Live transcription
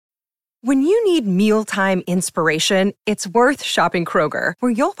When you need mealtime inspiration, it's worth shopping Kroger,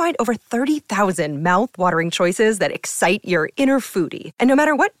 where you'll find over 30,000 mouth-watering choices that excite your inner foodie. And no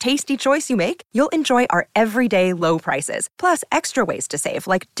matter what tasty choice you make, you'll enjoy our everyday low prices, plus extra ways to save,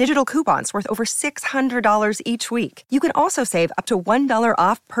 like digital coupons worth over $600 each week. You can also save up to $1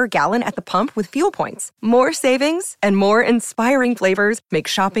 off per gallon at the pump with fuel points. More savings and more inspiring flavors make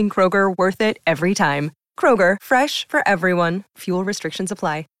shopping Kroger worth it every time. Kroger, fresh for everyone. Fuel restrictions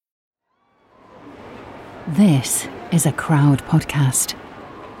apply. This is a Crowd podcast.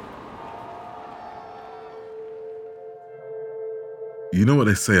 You know what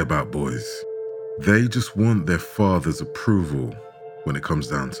they say about boys? They just want their father's approval when it comes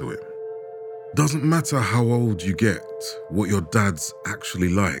down to it. Doesn't matter how old you get, what your dad's actually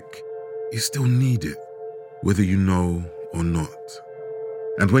like, you still need it, whether you know or not.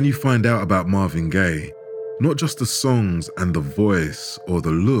 And when you find out about Marvin Gaye, not just the songs and the voice or the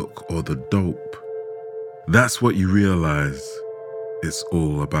look or the dope, that's what you realize it's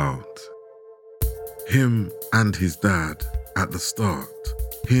all about. Him and his dad at the start.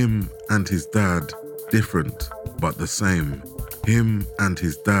 Him and his dad different but the same. Him and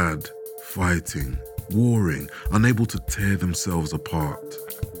his dad fighting, warring, unable to tear themselves apart.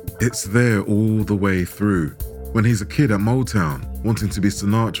 It's there all the way through. When he's a kid at Motown, wanting to be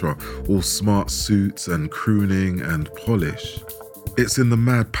Sinatra, all smart suits and crooning and polish. It's in the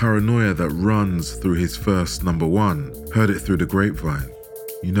mad paranoia that runs through his first number one. Heard it through the grapevine.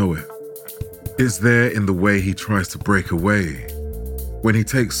 You know it. It's there in the way he tries to break away. When he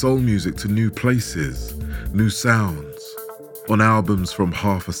takes soul music to new places, new sounds, on albums from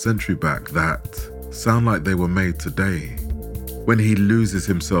half a century back that sound like they were made today. When he loses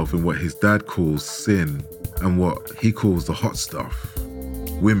himself in what his dad calls sin and what he calls the hot stuff.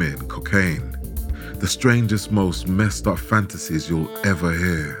 Women, cocaine. The strangest, most messed up fantasies you'll ever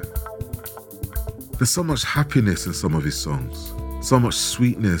hear. There's so much happiness in some of his songs, so much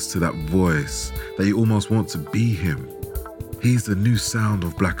sweetness to that voice that you almost want to be him. He's the new sound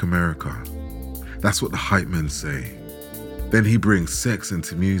of Black America. That's what the hype men say. Then he brings sex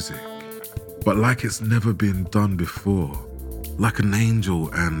into music, but like it's never been done before, like an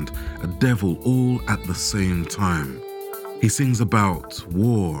angel and a devil all at the same time. He sings about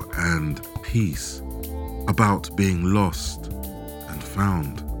war and peace, about being lost and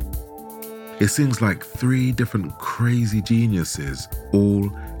found. It sings like three different crazy geniuses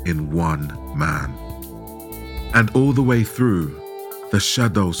all in one man. And all the way through, the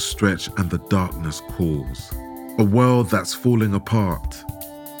shadows stretch and the darkness calls. A world that's falling apart.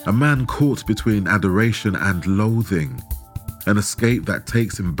 A man caught between adoration and loathing. An escape that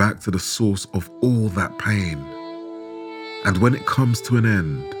takes him back to the source of all that pain. And when it comes to an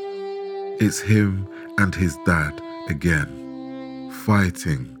end, it's him and his dad again,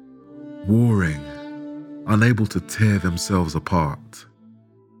 fighting, warring, unable to tear themselves apart.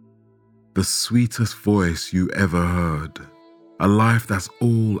 The sweetest voice you ever heard, a life that's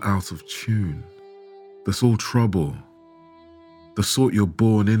all out of tune, that's all trouble, the sort you're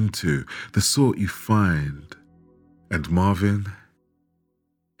born into, the sort you find. And Marvin,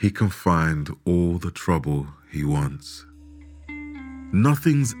 he can find all the trouble he wants.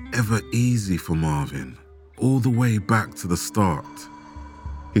 Nothing's ever easy for Marvin, all the way back to the start.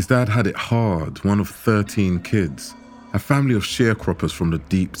 His dad had it hard, one of 13 kids, a family of sharecroppers from the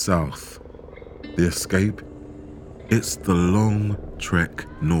deep south. The escape? It's the long trek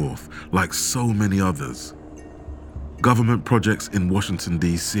north, like so many others. Government projects in Washington,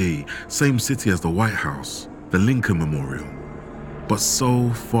 D.C., same city as the White House, the Lincoln Memorial, but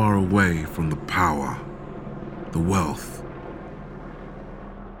so far away from the power, the wealth.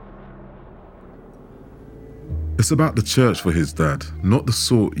 It's about the church for his dad, not the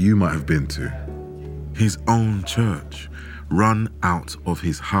sort you might have been to. His own church, run out of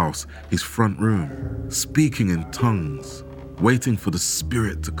his house, his front room, speaking in tongues, waiting for the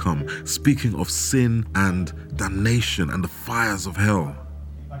Spirit to come, speaking of sin and damnation and the fires of hell.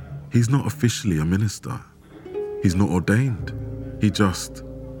 He's not officially a minister. He's not ordained. He just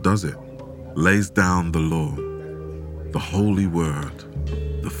does it, lays down the law, the holy word,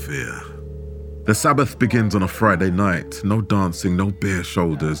 the fear. The Sabbath begins on a Friday night. No dancing, no bare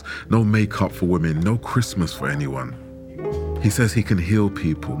shoulders, no makeup for women, no Christmas for anyone. He says he can heal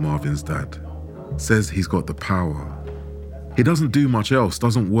people, Marvin's dad. Says he's got the power. He doesn't do much else,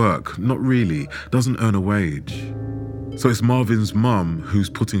 doesn't work, not really, doesn't earn a wage. So it's Marvin's mum who's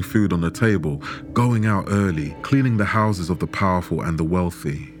putting food on the table, going out early, cleaning the houses of the powerful and the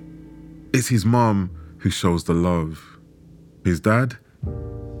wealthy. It's his mum who shows the love. His dad?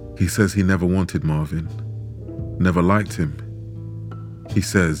 He says he never wanted Marvin, never liked him. He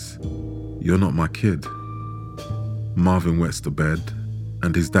says "You're not my kid." Marvin wets the bed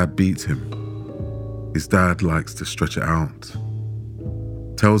and his dad beats him. His dad likes to stretch it out,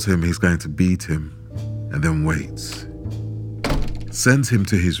 tells him he's going to beat him and then waits. Sends him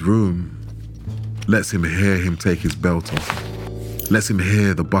to his room, lets him hear him take his belt off, lets him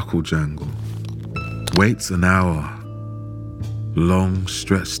hear the buckle jangle. Waits an hour. Long,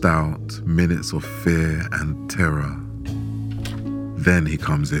 stretched out minutes of fear and terror. Then he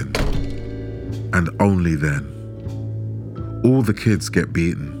comes in. And only then. All the kids get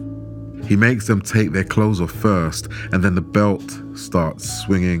beaten. He makes them take their clothes off first, and then the belt starts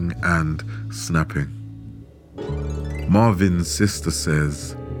swinging and snapping. Marvin's sister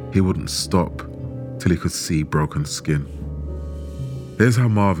says he wouldn't stop till he could see broken skin. Here's how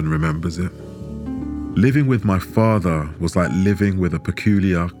Marvin remembers it. "Living with my father was like living with a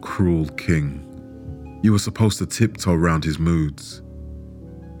peculiar, cruel king. You were supposed to tiptoe around his moods.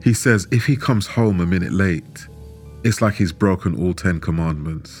 He says if he comes home a minute late, it's like he's broken all 10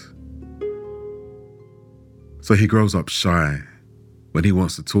 commandments. So he grows up shy. When he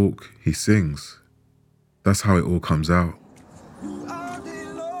wants to talk, he sings. That's how it all comes out.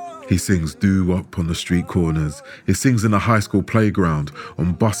 He sings doo-wop on the street corners. He sings in the high school playground,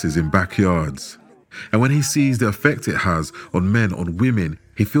 on buses in backyards. And when he sees the effect it has on men, on women,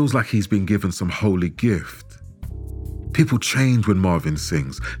 he feels like he's been given some holy gift. People change when Marvin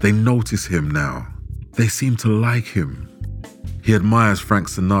sings. They notice him now. They seem to like him. He admires Frank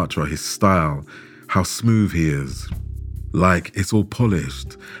Sinatra, his style, how smooth he is. Like it's all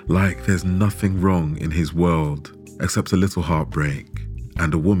polished, like there's nothing wrong in his world except a little heartbreak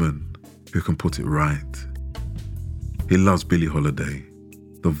and a woman who can put it right. He loves Billie Holiday,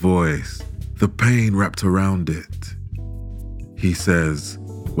 the voice, the pain wrapped around it. He says,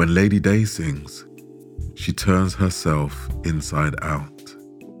 when Lady Day sings, she turns herself inside out.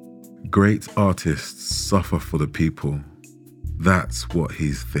 Great artists suffer for the people. That's what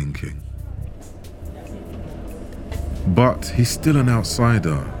he's thinking. But he's still an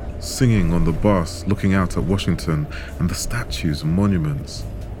outsider, singing on the bus, looking out at Washington and the statues and monuments.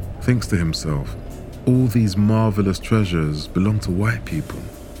 Thinks to himself, all these marvelous treasures belong to white people.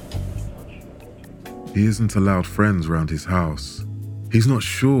 He isn't allowed friends around his house. He's not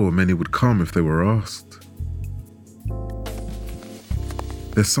sure many would come if they were asked.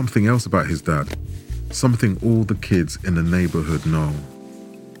 There's something else about his dad, something all the kids in the neighborhood know.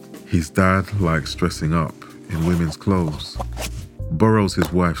 His dad likes dressing up in women's clothes, borrows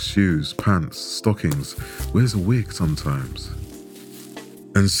his wife's shoes, pants, stockings, wears a wig sometimes.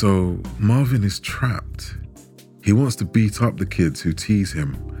 And so Marvin is trapped. He wants to beat up the kids who tease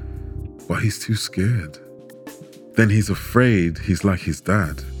him, but he's too scared. Then he's afraid he's like his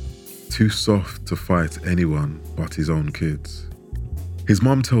dad, too soft to fight anyone but his own kids. His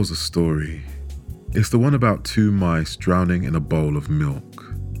mom tells a story. It's the one about 2 mice drowning in a bowl of milk.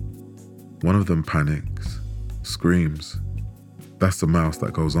 One of them panics, screams. That's the mouse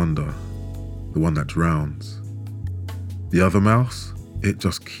that goes under, the one that drowns. The other mouse, it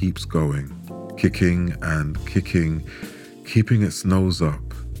just keeps going, kicking and kicking, keeping its nose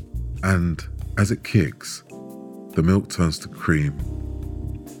up. And as it kicks, the milk turns to cream,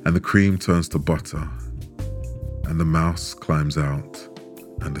 and the cream turns to butter, and the mouse climbs out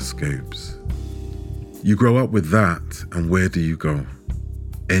and escapes. You grow up with that, and where do you go?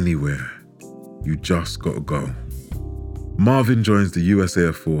 Anywhere. You just gotta go. Marvin joins the US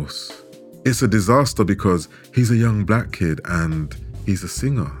Air Force. It's a disaster because he's a young black kid and he's a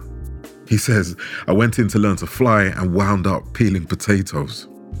singer. He says, I went in to learn to fly and wound up peeling potatoes.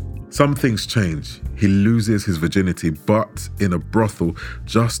 Some things change. He loses his virginity, but in a brothel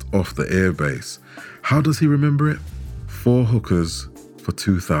just off the airbase. How does he remember it? 4 hookers for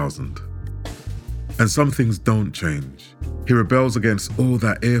 $2,000. And some things don't change. He rebels against all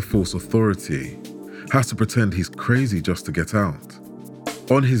that Air Force authority, has to pretend he's crazy just to get out.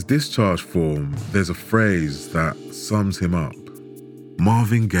 On his discharge form, there's a phrase that sums him up.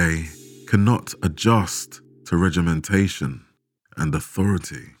 Marvin Gaye cannot adjust to regimentation and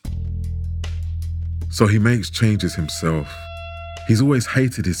authority. So he makes changes himself. He's always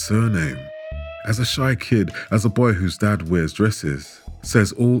hated his surname. As a shy kid, as a boy whose dad wears dresses,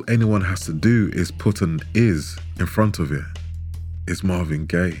 says all anyone has to do is put an "is" in front of it. It's Marvin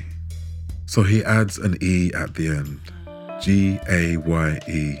Gaye. So he adds an E at the end,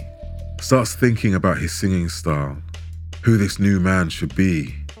 G-A-Y-E. Starts thinking about his singing style, who this new man should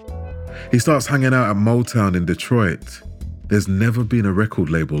be. He starts hanging out at Motown in Detroit. There's never been a record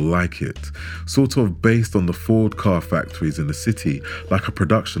label like it, sort of based on the Ford car factories in the city, like a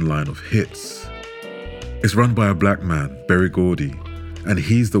production line of hits. It's run by a black man, Berry Gordy, And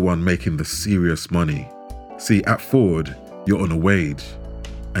he's the one making the serious money. See, at Ford, you're on a wage,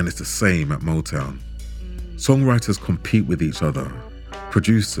 and it's the same at Motown. Songwriters compete with each other.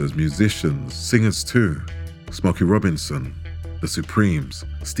 Producers, musicians, singers too. Smokey Robinson, The Supremes,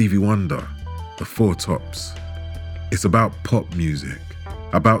 Stevie Wonder, The Four Tops. It's about pop music,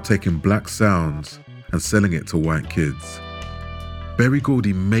 about taking black sounds and selling it to white kids. Berry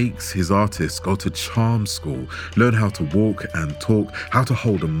Gordy makes his artists go to charm school, learn how to walk and talk, how to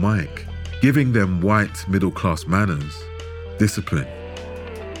hold a mic, giving them white middle-class manners, discipline.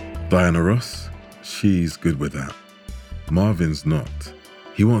 Diana Ross, she's good with that. Marvin's not.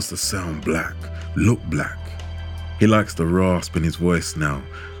 He wants to sound black, look black. He likes the rasp in his voice now,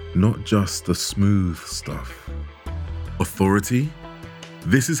 not just the smooth stuff. Authority?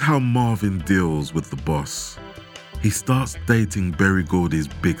 This is how Marvin deals with the boss. He starts dating Berry Gordy's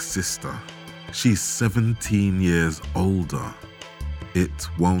big sister. She's 17 years older. It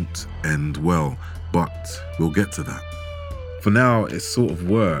won't end well, but we'll get to that. For now, it sort of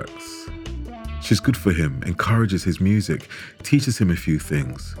works. She's good for him, encourages his music, teaches him a few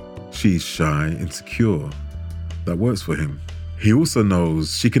things. She's shy, insecure. That works for him. He also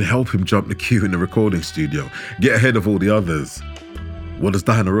knows she can help him jump the queue in the recording studio, get ahead of all the others. What does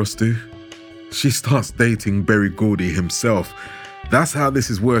Diana Ross do? She starts dating Berry Gordy himself. That's how this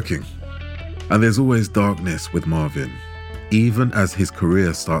is working. And there's always darkness with Marvin. Even as his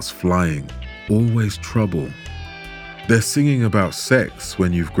career starts flying, always trouble. There's singing about sex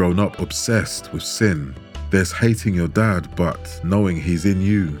when you've grown up obsessed with sin. There's hating your dad, but knowing he's in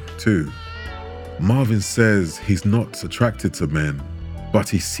you too. Marvin says he's not attracted to men, but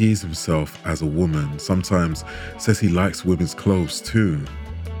he sees himself as a woman. Sometimes says he likes women's clothes too.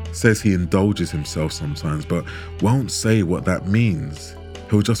 Says he indulges himself sometimes, but won't say what that means.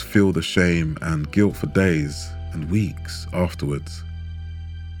 He'll just feel the shame and guilt for days and weeks afterwards.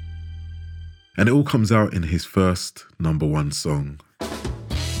 And it all comes out in his first #1 song.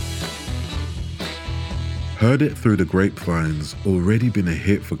 Heard It Through the Grapevine's already been a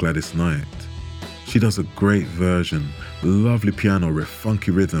hit for Gladys Knight. She does a great version, lovely piano riff,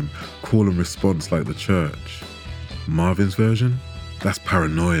 funky rhythm, call and response like the church. Marvin's version? That's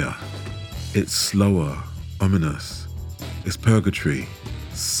Paranoia. It's slower, ominous. It's purgatory,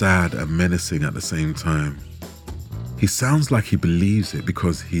 sad and menacing at the same time. He sounds like he believes it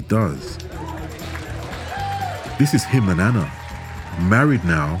because he does. This is him and Anna, married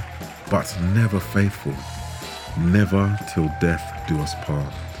now, but never faithful. Never till death do us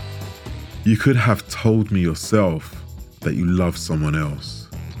part. You could have told me yourself that you love someone else.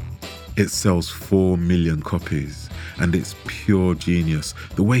 It sells 4 million copies. And it's pure genius.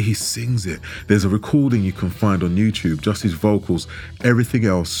 The way he sings it. There's a recording you can find on YouTube, just his vocals, everything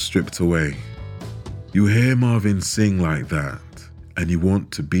else stripped away. You hear Marvin sing like that, and you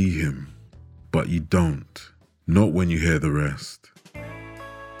want to be him, but you don't. Not when you hear the rest.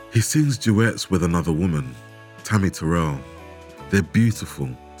 He sings duets with another woman, Tammy Terrell. They're beautiful,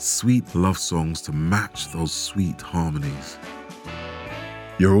 sweet love songs to match those sweet harmonies.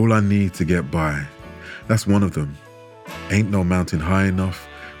 You're All I Need to Get By. That's one of them. Ain't No Mountain High Enough,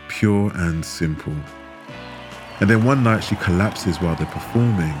 pure and simple. And then one night she collapses while they're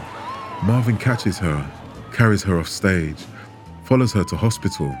performing. Marvin catches her, carries her off stage, follows her to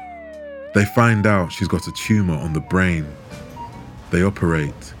hospital. They find out she's got a tumor on the brain. They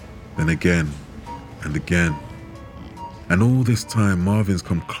operate, then again and again. And all this time, Marvin's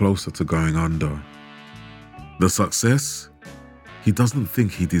come closer to going under. The success? He doesn't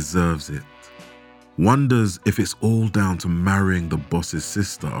think he deserves it. Wonders if it's all down to marrying the boss's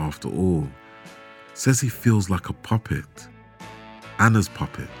sister after all. Says he feels like a puppet. Anna's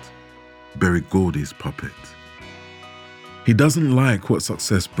puppet. Berry Gordy's puppet. He doesn't like what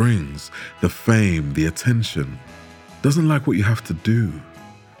success brings. The fame, the attention. Doesn't like what you have to do.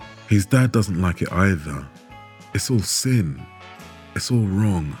 His dad doesn't like it either. It's all sin. It's all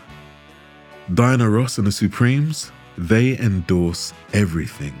wrong. Diana Ross and the Supremes, they endorse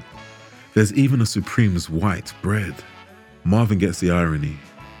everything. There's even a Supreme's white bread. Marvin gets the irony.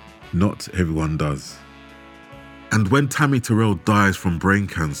 Not everyone does. And when Tammy Terrell dies from brain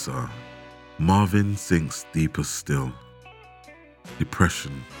cancer, Marvin sinks deeper still.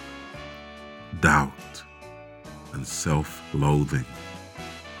 Depression, doubt, and self-loathing.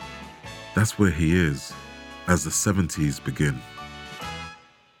 That's where he is as the 70s begin.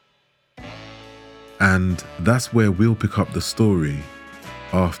 And that's where we'll pick up the story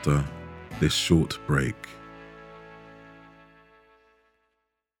after this short break.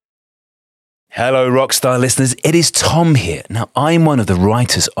 Hello, Rockstar listeners. It is Tom here. Now, I'm one of the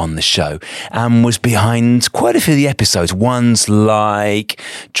writers on the show and was behind quite a few of the episodes. Ones like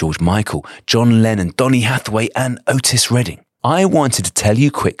George Michael, John Lennon, Donny Hathaway, and Otis Redding. I wanted to tell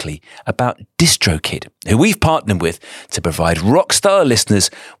you quickly about DistroKid, who we've partnered with to provide Rockstar listeners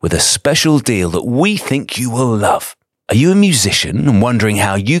with a special deal that we think you will love. Are you a musician and wondering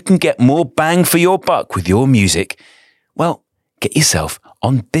how you can get more bang for your buck with your music? Well, get yourself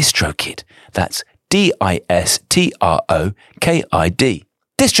on DistroKid. That's DistroKid.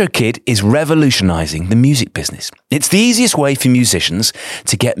 DistroKid is revolutionizing the music business. It's the easiest way for musicians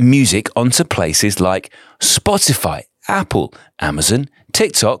to get music onto places like Spotify, Apple, Amazon,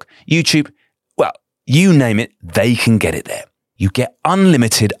 TikTok, YouTube. Well, you name it, they can get it there. You get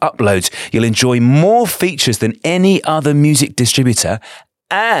unlimited uploads. You'll enjoy more features than any other music distributor,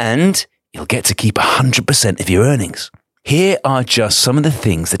 and you'll get to keep 100% of your earnings. Here are just some of the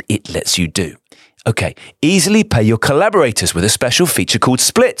things that it lets you do. Okay, easily pay your collaborators with a special feature called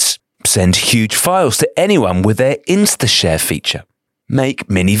Splits. Send huge files to anyone with their InstaShare feature.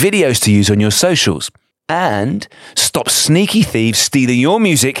 Make mini videos to use on your socials. And stop sneaky thieves stealing your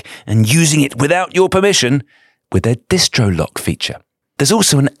music and using it without your permission with their DistroLock feature. There's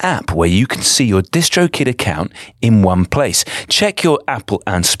also an app where you can see your DistroKid account in one place, check your Apple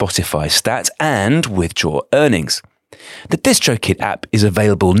and Spotify stats, and withdraw earnings. The DistroKid app is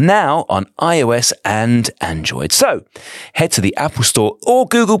available now on iOS and Android, so head to the Apple Store or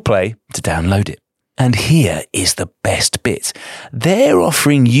Google Play to download it. And here is the best bit. They're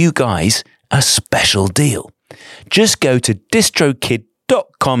offering you guys a special deal. Just go to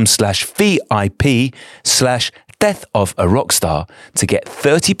distrokid.com/VIP/death-of-a-rockstar to get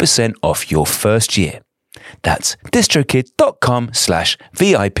 30% off your first year. That's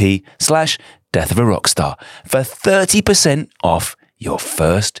distrokid.com/VIP/death-of-a-rockstar for 30% off your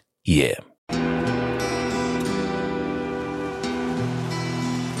first year.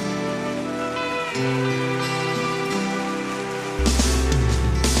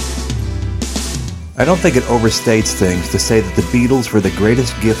 I don't think it overstates things to say that the Beatles were the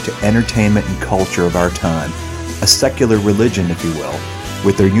greatest gift to entertainment and culture of our time, a secular religion, if you will,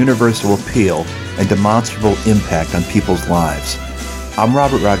 with their universal appeal and demonstrable impact on people's lives. I'm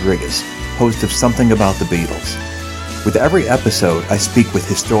Robert Rodriguez, host of Something About the Beatles. With every episode, I speak with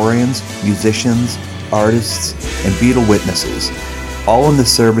historians, musicians, artists, and Beatle witnesses, all in the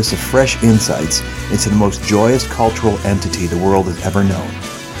service of fresh insights into the most joyous cultural entity the world has ever known.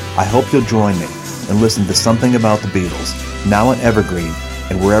 I hope you'll join me and listen to Something About the Beatles, now on Evergreen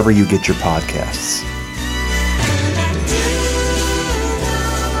and wherever you get your podcasts.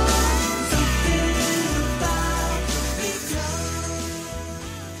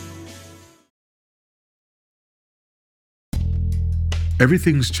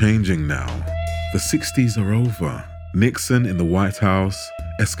 Everything's changing now. The 60s are over. Nixon in the White House,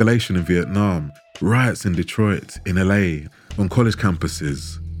 escalation in Vietnam, riots in Detroit, in LA, on college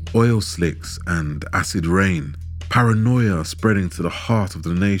campuses, oil slicks and acid rain, paranoia spreading to the heart of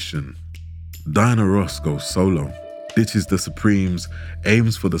the nation. Diana Ross goes solo, ditches the Supremes,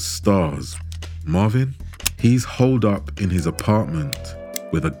 aims for the stars. Marvin, he's holed up in his apartment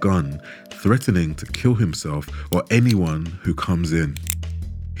with a gun, threatening to kill himself or anyone who comes in.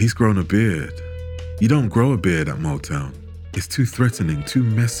 He's grown a beard. You don't grow a beard at Motown. It's too threatening, too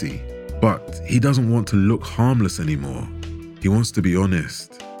messy. But he doesn't want to look harmless anymore. He wants to be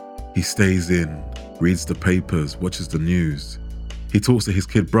honest. He stays in, reads the papers, watches the news. He talks to his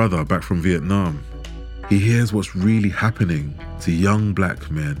kid brother back from Vietnam. He hears what's really happening to young black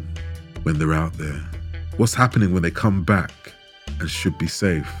men when they're out there. What's happening when they come back and should be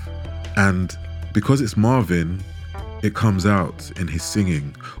safe. And because it's Marvin, it comes out in his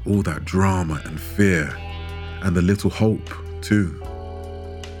singing, all that drama and fear, and the little hope too.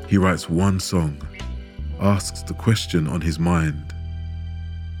 He writes one song, asks the question on his mind,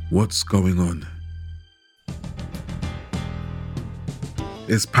 what's going on?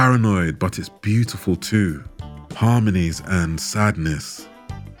 It's paranoid, but it's beautiful too. Harmonies and sadness,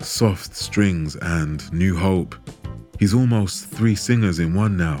 soft strings and new hope. He's almost three singers in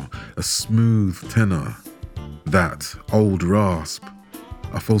one now, a smooth tenor, that old rasp,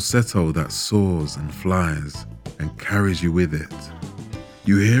 a falsetto that soars and flies and carries you with it.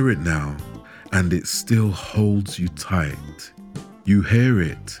 You hear it now, and it still holds you tight. You hear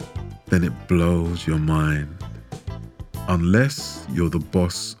it, then it blows your mind. Unless you're the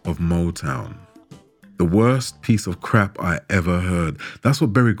boss of Motown. The worst piece of crap I ever heard. That's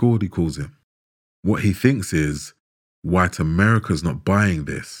what Berry Gordy calls him. What he thinks is, white America's not buying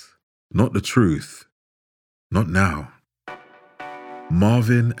this. Not the truth. Not now.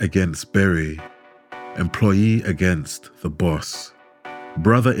 Marvin against Berry, employee against the boss,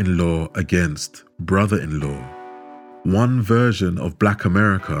 brother-in-law against brother-in-law, one version of Black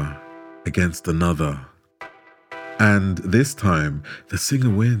America against another. And this time, the singer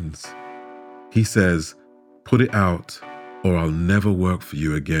wins. He says, "Put it out or I'll never work for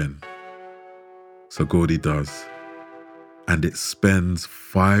you again." So Gordy does. And it spends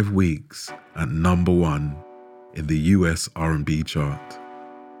 5 weeks at #1 in the US R&B chart.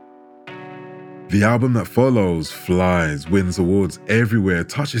 The album that follows flies, wins awards everywhere,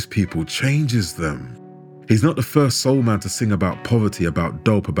 touches people, changes them. He's not the first soul man to sing about poverty, about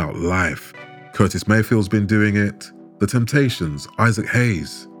dope, about life. Curtis Mayfield's been doing it, The Temptations, Isaac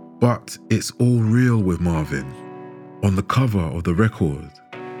Hayes. But it's all real with Marvin. On the cover of the record,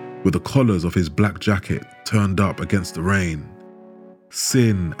 with the collars of his black jacket turned up against the rain,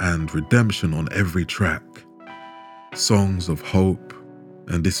 sin and redemption on every track, songs of hope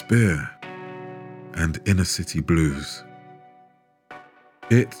and despair, and inner city blues.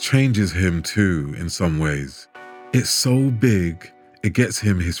 It changes him too in some ways. It's so big, it gets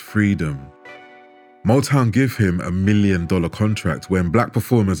him his freedom. Motown give him $1 million contract when black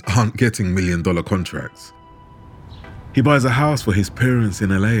performers aren't getting $1 million contracts. He buys a house for his parents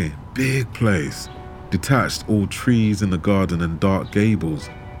in LA, big place, detached, all trees in the garden and dark gables,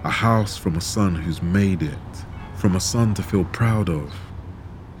 a house from a son who's made it, from a son to feel proud of.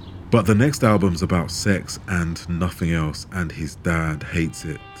 But the next album's about sex and nothing else, and his dad hates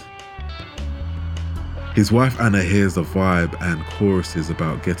it. His wife Anna hears the vibe and choruses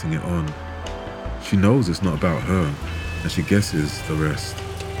about getting it on. She knows it's not about her, and she guesses the rest.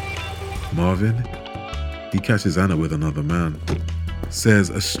 Marvin, he catches Anna with another man. Says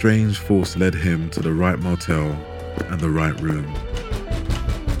a strange force led him to the right motel and the right room.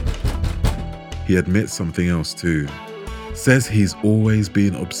 He admits something else too. Says he's always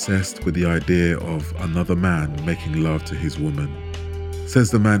been obsessed with the idea of another man making love to his woman. Says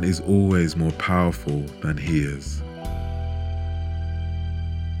the man is always more powerful than he is.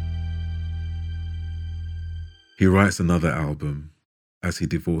 He writes another album as he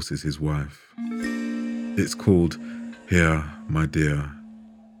divorces his wife. It's called Here, My Dear,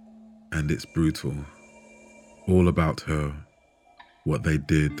 and it's brutal. All about her, what they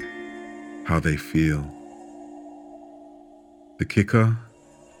did, how they feel. The kicker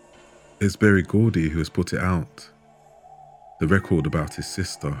is Berry Gordy, who has put it out. The record about his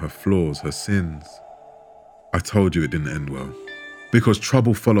sister, her flaws, her sins. I told you it didn't end well. Because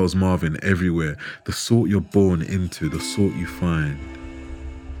trouble follows Marvin everywhere, the sort you're born into, the sort you find.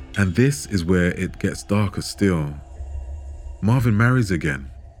 And this is where it gets darker still. Marvin marries again.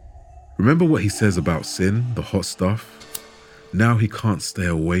 Remember what he says about sin, the hot stuff? Now he can't stay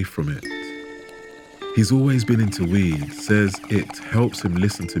away from it. He's always been into weed, says it helps him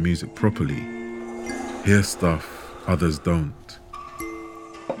listen to music properly, hear stuff others don't.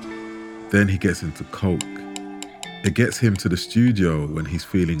 Then he gets into coke. It gets him to the studio when he's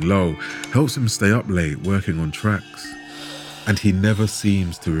feeling low, helps him stay up late working on tracks, and he never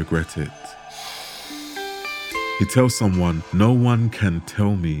seems to regret it. He tells someone, "No one can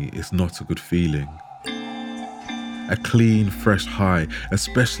tell me it's not a good feeling. A clean, fresh high,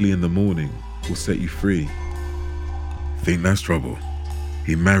 especially in the morning, will set you free." Think that's trouble.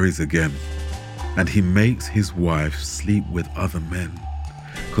 He marries again, and he makes his wife sleep with other men,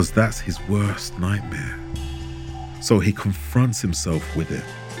 because that's his worst nightmare. So he confronts himself with it,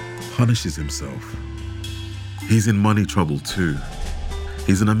 punishes himself. He's in money trouble too.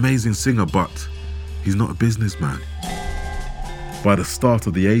 He's an amazing singer, but he's not a businessman. By the start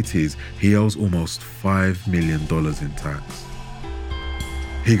of the 80s, he owes almost $5 million in tax.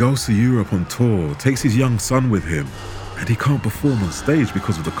 He goes to Europe on tour, takes his young son with him, and he can't perform on stage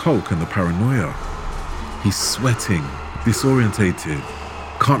because of the coke and the paranoia. He's sweating, disorientated,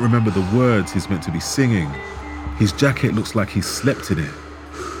 can't remember the words he's meant to be singing. His jacket looks like he slept in it.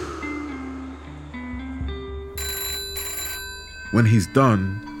 When he's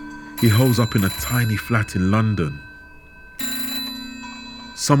done, he holes up in a tiny flat in London.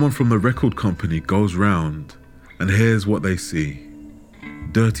 Someone from the record company goes round, and here's what they see.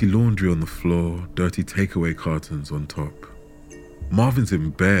 Dirty laundry on the floor, dirty takeaway cartons on top. Marvin's in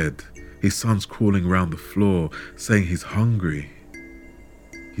bed, his son's crawling around the floor, saying he's hungry.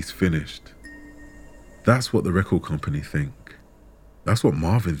 He's finished. That's what the record company think. That's what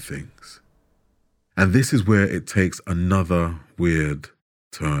Marvin thinks. And this is where it takes another weird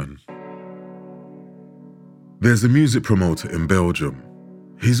turn. There's a music promoter in Belgium.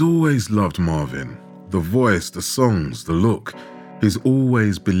 He's always loved Marvin. The voice, the songs, the look. He's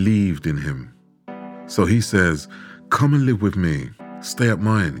always believed in him. So he says, "Come and live with me. Stay at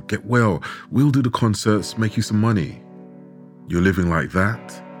mine, get well, we'll do the concerts, make you some money. You're living like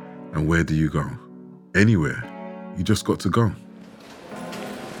that, and where do you go? Anywhere. You just got to go.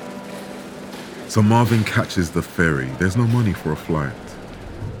 So Marvin catches the ferry. There's no money for a flight.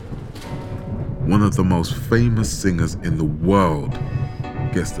 One of the most famous singers in the world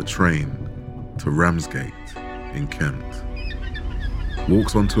gets the train to Ramsgate in Kent,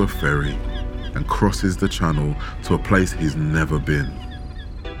 walks onto a ferry and crosses the channel to a place he's never been.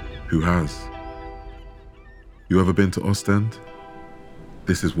 Who has? You ever been to Ostend?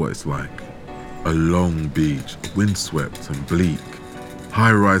 This is what it's like. A long beach, windswept and bleak,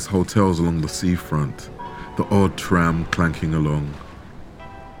 high-rise hotels along the seafront, the odd tram clanking along.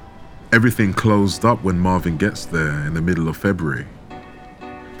 Everything closed up when Marvin gets there in the middle of February.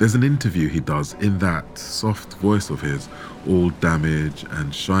 There's an interview he does in that soft voice of his, all damage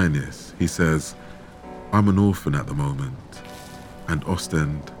and shyness. He says, I'm an orphan at the moment, and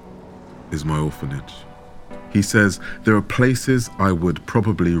Ostend is my orphanage. He says, there are places I would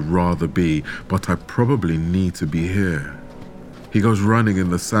probably rather be, but I probably need to be here. He goes running in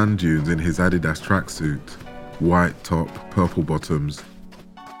the sand dunes in his Adidas tracksuit, white top, purple bottoms.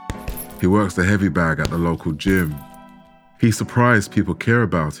 He works the heavy bag at the local gym. He's surprised people care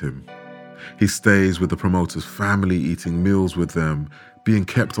about him. He stays with the promoter's family, eating meals with them, being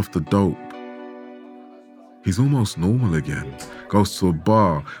kept off the dope. He's almost normal again, goes to a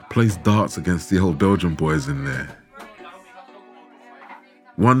bar, plays darts against the old Belgian boys in there.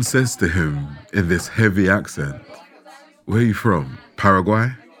 One says to him in this heavy accent, where are you from, Paraguay?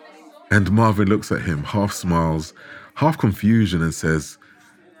 And Marvin looks at him, half smiles, half confusion and says,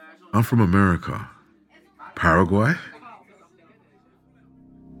 I'm from America. Paraguay?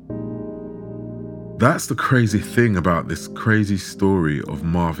 That's the crazy thing about this crazy story of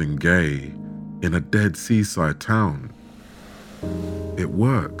Marvin Gaye in a dead seaside town. It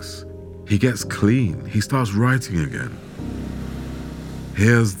works. He gets clean. He starts writing again.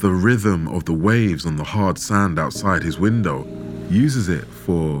 Hears the rhythm of the waves on the hard sand outside his window, uses it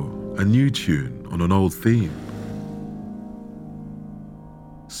for a new tune on an old theme.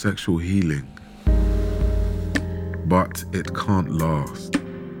 Sexual healing. But it can't last.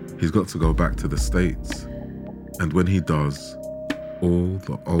 He's got to go back to the States. And when he does, all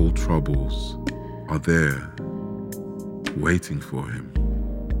the old troubles are there, waiting for him.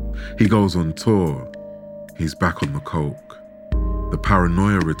 He goes on tour. He's back on the coke. The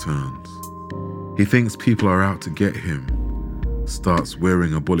paranoia returns. He thinks people are out to get him. Starts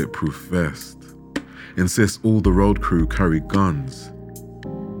wearing a bulletproof vest. Insists all the road crew carry guns.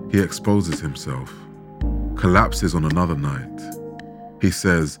 He exposes himself. Collapses on another night. He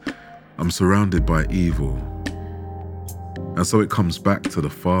says, I'm surrounded by evil. And so it comes back to the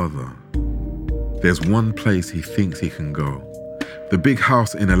father. There's one place he thinks he can go. The big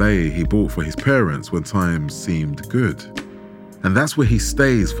house in LA he bought for his parents when times seemed good. And that's where he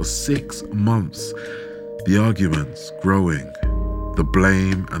stays for 6 months. The arguments growing, the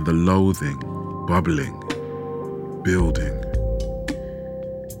blame and the loathing bubbling, building.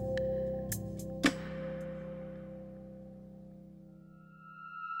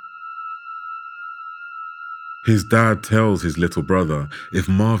 His dad tells his little brother, if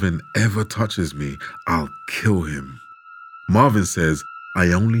Marvin ever touches me, I'll kill him. Marvin says,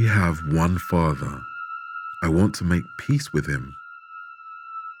 I only have one father. I want to make peace with him.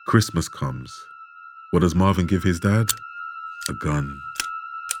 Christmas comes. What does Marvin give his dad? A gun.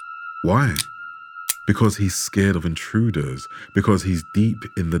 Why? Because he's scared of intruders, because he's deep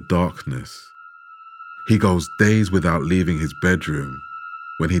in the darkness. He goes days without leaving his bedroom.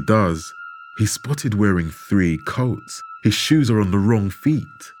 When he does, he's spotted wearing 3 coats. His shoes are on the wrong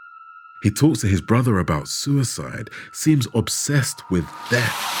feet. He talks to his brother about suicide, seems obsessed with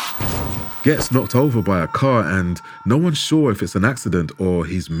death. Gets knocked over by a car and no one's sure if it's an accident or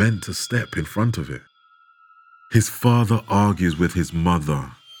he's meant to step in front of it. His father argues with his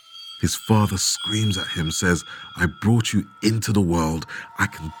mother. His father screams at him, says, I brought you into the world, I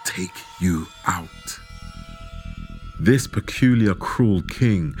can take you out. This peculiar, cruel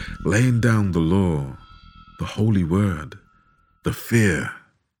king laying down the law, the holy word, the fear.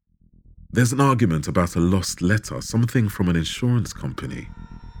 There's an argument about a lost letter, something from an insurance company.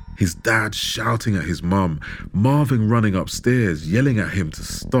 His dad shouting at his mum, Marvin running upstairs, yelling at him to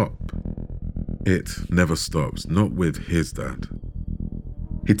stop. It never stops, not with his dad.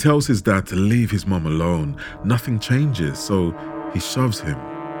 He tells his dad to leave his mum alone. Nothing changes, so he shoves him,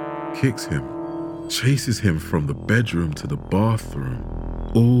 kicks him, chases him from the bedroom to the bathroom.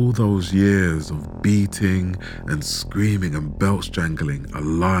 All those years of beating and screaming and belt strangling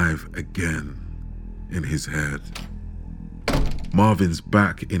alive again in his head. Marvin's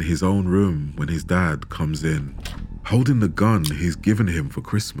back in his own room when his dad comes in, holding the gun he's given him for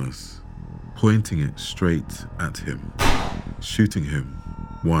Christmas, pointing it straight at him, shooting him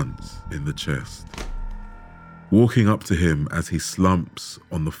once in the chest. Walking up to him as he slumps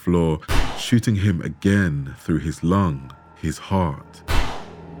on the floor, shooting him again through his lung, his heart,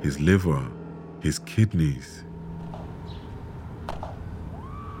 his liver, his kidneys.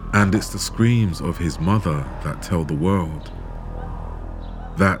 And it's the screams of his mother that tell the world,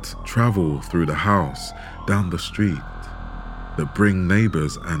 that travel through the house, down the street, that bring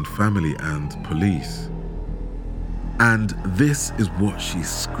neighbors and family and police. And this is what she's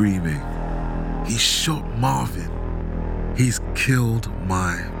screaming. He shot Marvin. He's killed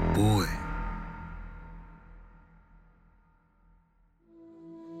my boy.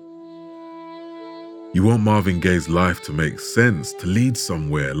 You want Marvin Gaye's life to make sense, to lead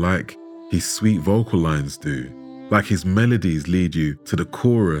somewhere, like his sweet vocal lines do, like his melodies lead you to the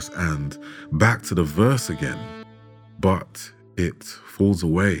chorus and back to the verse again. But it falls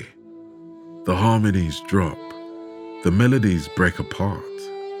away. The harmonies drop. The melodies break apart.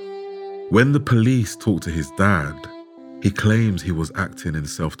 When the police talk to his dad, he claims he was acting in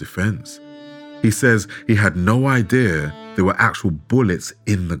self-defense. He says he had no idea there were actual bullets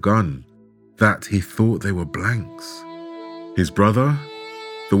in the gun, that he thought they were blanks. His brother,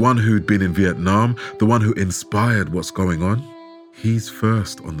 the one who'd been in Vietnam, the one who inspired what's going on, he's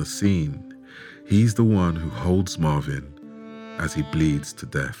first on the scene. He's the one who holds Marvin as he bleeds to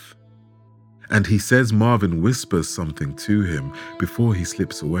death. And he says Marvin whispers something to him before he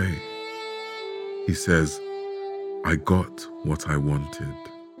slips away. He says, "I got what I wanted.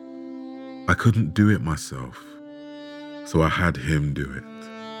 I couldn't do it myself, so I had him do it."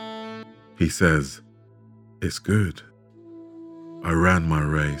 He says, "It's good. I ran my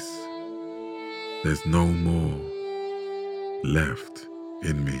race. There's no more left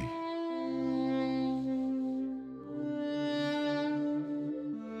in me."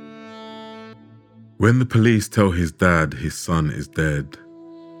 When the police tell his dad his son is dead,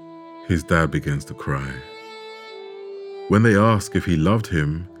 his dad begins to cry. When they ask if he loved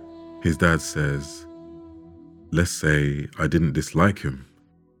him, his dad says, "Let's say I didn't dislike him."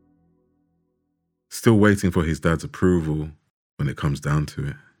 Still waiting for his dad's approval when it comes down to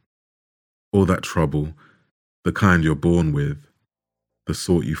it. All that trouble, the kind you're born with, the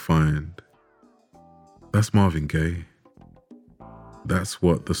sort you find. That's Marvin Gaye. That's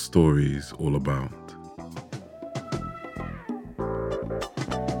what the story's all about.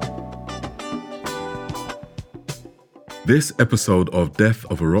 This episode of Death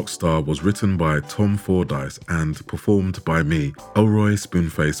of a Rock Star was written by Tom Fordyce and performed by me, Elroy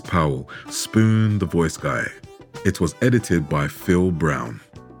Spoonface Powell, Spoon the voice guy. It was edited by Phil Brown.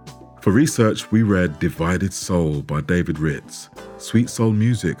 For research, we read Divided Soul by David Ritz, Sweet Soul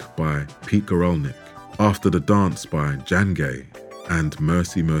Music by Pete Goralnik, After the Dance by Jan Gay, and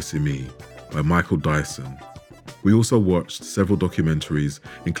Mercy Mercy Me by Michael Dyson. We also watched several documentaries,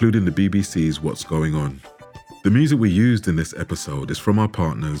 including the BBC's What's Going On. The music we used in this episode is from our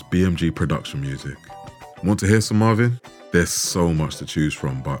partners BMG Production Music. Want to hear some Marvin? There's so much to choose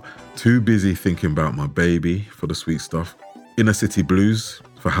from, but too busy thinking about My Baby for the sweet stuff, Inner City Blues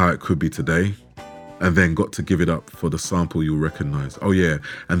for How It Could Be Today, and then got to give it up for the sample you'll recognize. Oh yeah,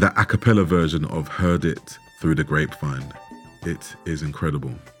 and that a cappella version of Heard It Through the Grapevine. It is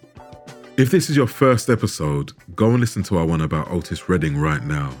incredible. If this is your first episode, go and listen to our one about Otis Redding right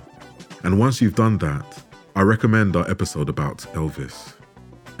now. And once you've done that, I recommend our episode about Elvis.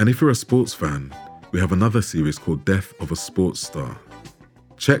 And if you're a sports fan, we have another series called Death of a Sports Star.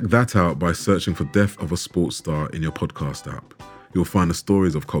 Check that out by searching for Death of a Sports Star in your podcast app. You'll find the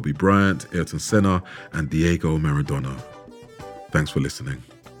stories of Kobe Bryant, Ayrton Senna, and Diego Maradona. Thanks for listening.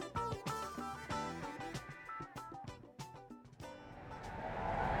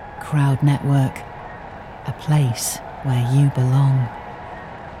 Crowd Network, a place where you belong.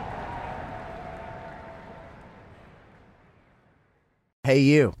 Hey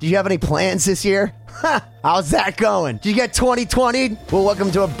you, do you have any plans this year? Ha! How's that going? Did you get 2020'd? Well,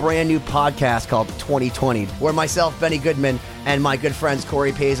 welcome to a brand new podcast called 2020'd, where myself, Benny Goodman, and my good friends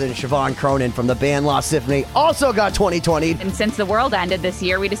Corey Paisley and Siobhan Cronin from the band Lost Symphony also got 2020'd. And since the world ended this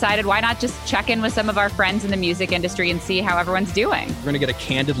year, we decided why not just check in with some of our friends in the music industry and see how everyone's doing. We're going to get a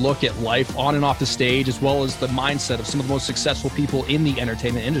candid look at life on and off the stage, as well as the mindset of some of the most successful people in the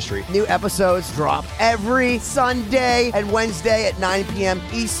entertainment industry. New episodes drop every Sunday and Wednesday at 9 p.m.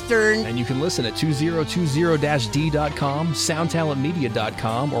 Eastern. And you can listen at 2020-d.com,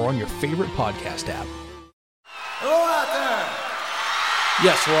 soundtalentmedia.com, or on your favorite podcast app. Hello out there.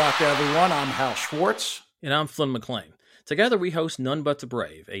 Yes, hello out there, everyone. I'm Hal Schwartz. And I'm Flynn McLean. Together, we host None But the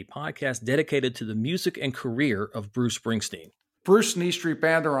Brave, a podcast dedicated to the music and career of Bruce Springsteen. Bruce and E Street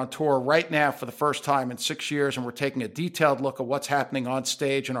Band are on tour right now for the first time in 6 years, and we're taking a detailed look at what's happening on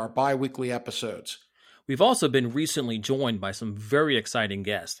stage in our bi-weekly episodes. We've also been recently joined by some very exciting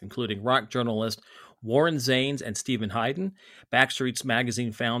guests, including rock journalist Warren Zanes and Stephen Hayden, Backstreet's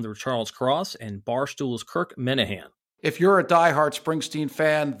Magazine founder Charles Cross, and Barstool's Kirk Minahan. If you're a diehard Springsteen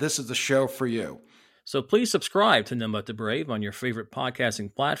fan, this is the show for you. So please subscribe to None But the Brave on your favorite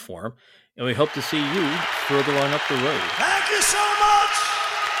podcasting platform, and we hope to see you further on up the road. Thank you so much.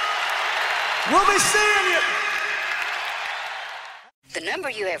 We'll be seeing you. The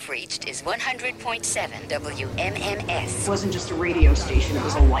number you have reached is 100.7 WMMS. It wasn't just a radio station, it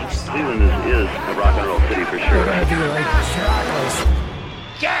was a lifestyle. Cleveland is a rock and roll city for sure.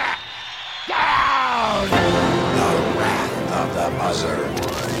 Get down! The Wrath of the Buzzard.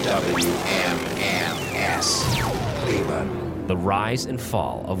 WMMS. Cleveland. The rise and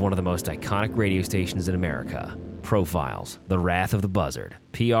fall of one of the most iconic radio stations in America. Profiles. The Wrath of the Buzzard.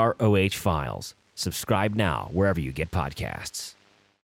 PROH Files. Subscribe now wherever you get podcasts.